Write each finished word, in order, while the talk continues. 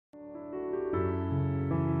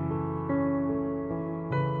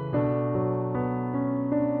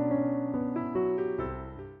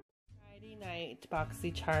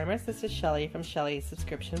Boxy Charmers. This is Shelly from Shelly's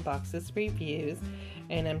Subscription Boxes Reviews,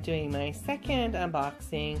 and I'm doing my second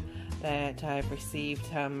unboxing that I've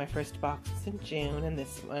received. My first box was in June, and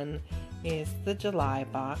this one is the July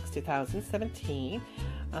box 2017.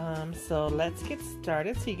 So let's get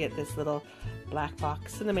started. So you get this little black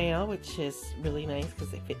box in the mail, which is really nice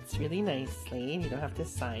because it fits really nicely and you don't have to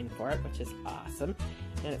sign for it, which is awesome.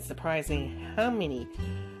 And it's surprising how many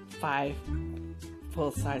 5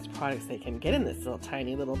 full-size products they can get in this little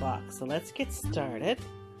tiny little box. So let's get started.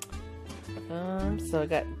 So I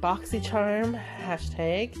got boxycharm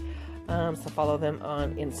hashtag, so follow them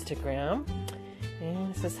on Instagram,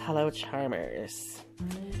 and it says hello charmers.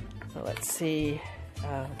 So let's see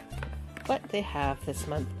what they have this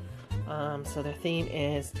month. So their theme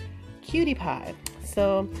is cutie pie.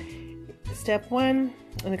 So step 1,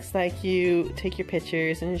 it looks like you take your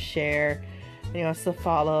pictures and share. You also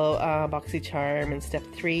follow boxycharm. And step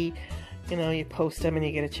 3, you post them and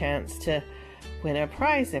you get a chance to win a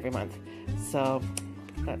prize every month. So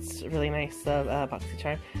that's really nice of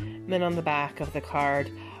boxycharm. And then on the back of the card,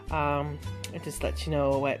 it just lets you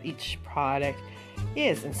know what each product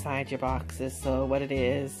is inside your boxes. So what it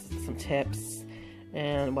is, some tips,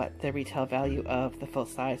 and what the retail value of the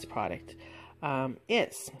full-size product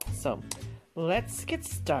is. So let's get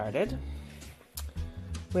started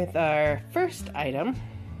with our first item,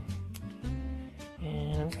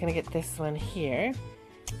 and I'm just gonna get this one here.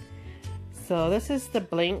 So this is the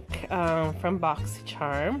Blink from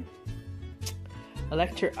boxycharm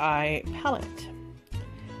Electric Eye palette.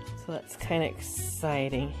 So that's kind of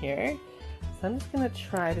exciting here. So I'm just gonna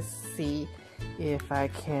try to see if I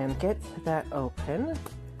can get that open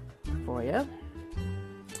for you.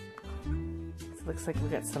 So it looks like we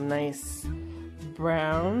got some nice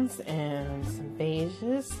browns and some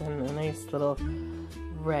beiges and a nice little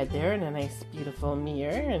red there and a nice beautiful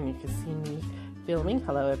mirror, and you can see me filming.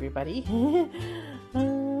 Hello everybody.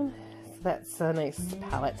 So that's a nice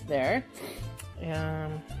palette there.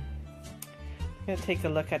 I'm going to take a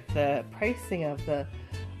look at the pricing of the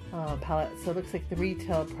palette. So it looks like the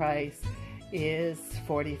retail price is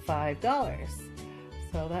 $45.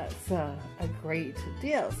 So that's a great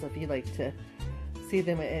deal. So if you like to see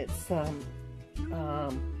them, it's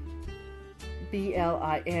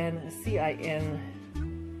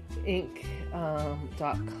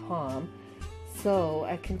blincin.com. So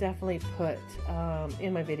I can definitely put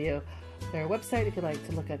in my video their website if you'd like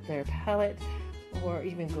to look at their palette, or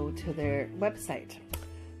even go to their website.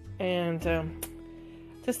 And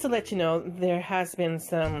just to let you know, there has been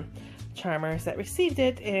some charmers that received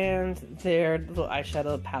it and their little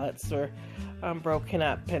eyeshadow palettes were broken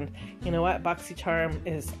up. And you know what, boxycharm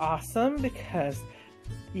is awesome because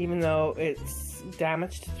even though it's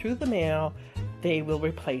damaged through the mail, they will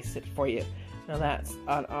replace it for you. Now that's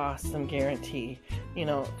an awesome guarantee,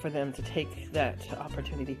 for them to take that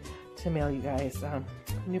opportunity to mail you guys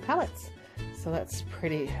new palettes. So that's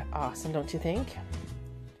pretty awesome, don't you think?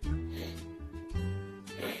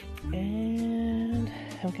 And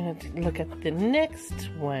I'm gonna look at the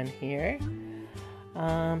next one here.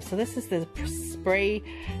 So this is the Spray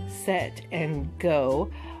Set and Go.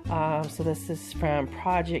 So this is from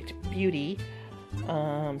Project Beauty.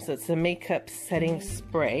 So it's a makeup setting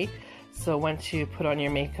spray. So once you put on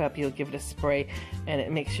your makeup, you'll give it a spray and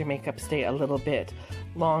it makes your makeup stay a little bit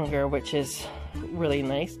longer, which is really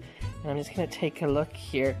nice. And I'm just going to take a look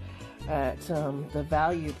here at the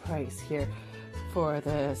value price here for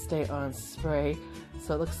the Stay On Spray.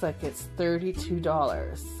 So it looks like it's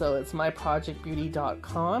 $32. So it's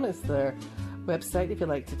myprojectbeauty.com is their website if you'd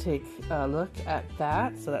like to take a look at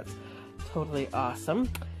that. So that's totally awesome.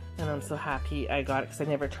 And I'm so happy I got it because I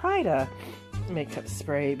never tried a makeup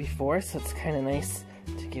spray before, so it's kind of nice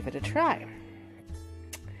to give it a try.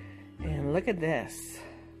 And look at this,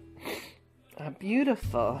 a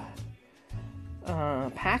beautiful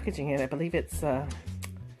packaging, and I believe it's an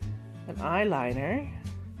eyeliner.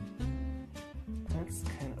 That's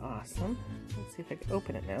kind of awesome. Let's see if I can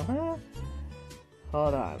open it now.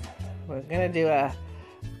 Hold on, we're gonna do a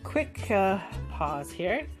quick pause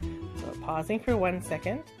here. So pausing for 1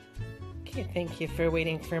 second. Okay, thank you for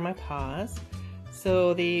waiting for my pause.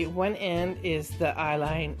 So the one end is the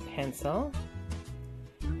eyeline pencil,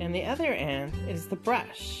 and the other end is the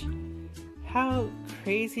brush. How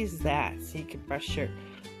crazy is that? So you can brush your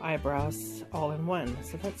eyebrows all in one.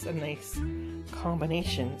 So that's a nice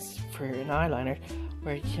combination for an eyeliner,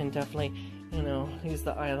 where you can definitely, use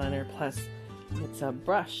the eyeliner plus it's a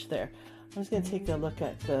brush there. I'm just going to take a look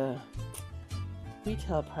at the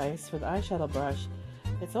retail price for the eyeshadow brush.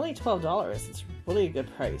 It's only $12. It's really a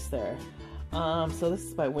good price there. So this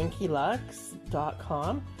is by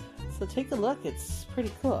winkylux.com. So take a look, it's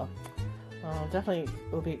pretty cool. Definitely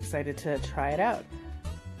will be excited to try it out.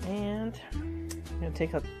 And I'm going to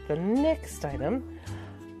take out the next item,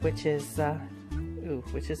 which is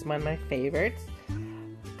one of my favorites,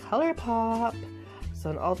 ColourPop. So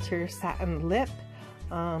an Alter Satin Lip.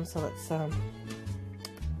 So let's get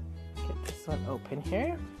this one open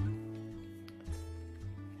here.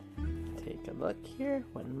 Take a look here,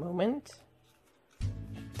 one moment.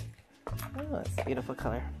 Oh, that's a beautiful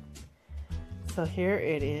color. So here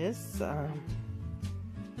it is, the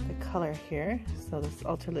color here. So this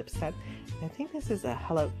Alter Lip Set. I think this is a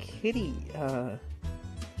Hello Kitty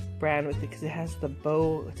brand because it has the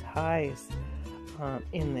bow ties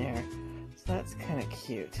in there. So that's kind of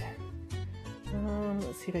cute.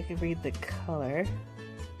 Let's see if I can read the color.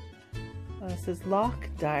 It says Lock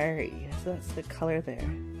Diary. So that's the color there.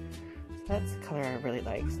 So that's the color I really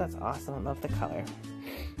like. So that's awesome. I love the color.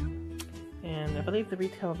 And I believe the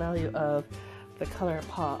retail value of the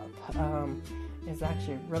ColourPop is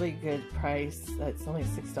actually a really good price. It's only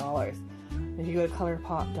 $6. If you go to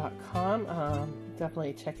colourpop.com,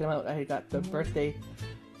 definitely check them out. I got the birthday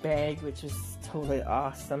bag, which is totally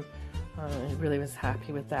awesome. I really was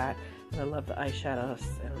happy with that. And I love the eyeshadows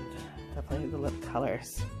and definitely the lip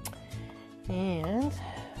colors. And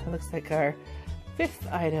it looks like our fifth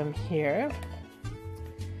item here.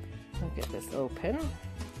 I'll get this open.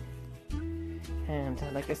 And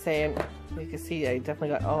like I say, you can see I definitely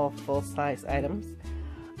got all full-size items.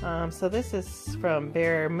 So this is from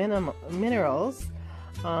Bare Minerals.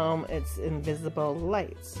 It's Invisible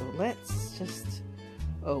Light. So let's just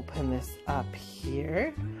open this up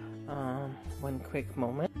here. One quick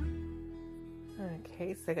moment.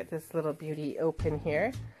 Okay, so I got this little beauty open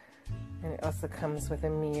here. And it also comes with a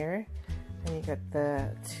mirror. And you got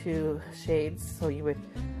the two shades, so you would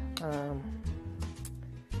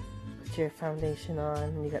put your foundation on,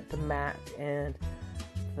 and you got the matte and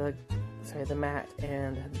the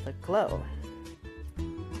glow.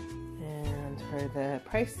 And for the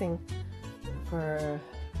pricing for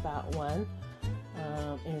that one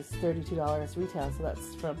is $32 retail, so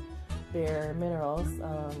that's from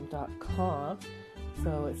bareminerals.com.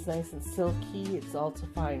 So it's nice and silky, it's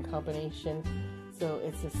ultra-fine combination. So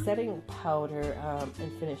it's a setting powder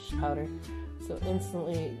and finish powder, so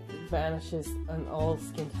instantly vanishes on all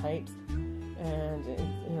skin types, and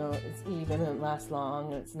it's even and lasts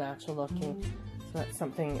long, and it's natural looking. So that's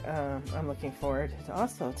something I'm looking forward to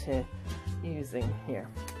also to using here.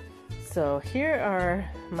 So here are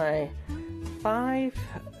my 5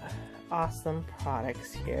 awesome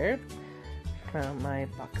products here from my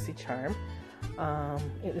BoxyCharm.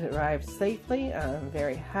 It arrived safely. I'm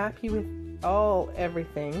very happy with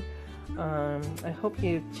everything. I hope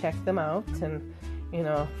you check them out, and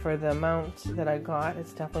for the amount that I got,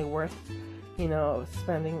 it's definitely worth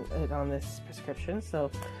spending it on this prescription.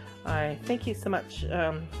 So I thank you so much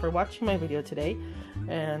for watching my video today,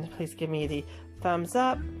 and please give me the thumbs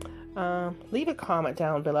up. Leave a comment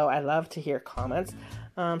down below. I love to hear comments.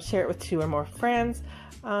 Share it with 2 or more friends.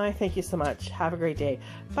 Thank you so much. Have a great day.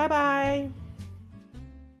 Bye bye.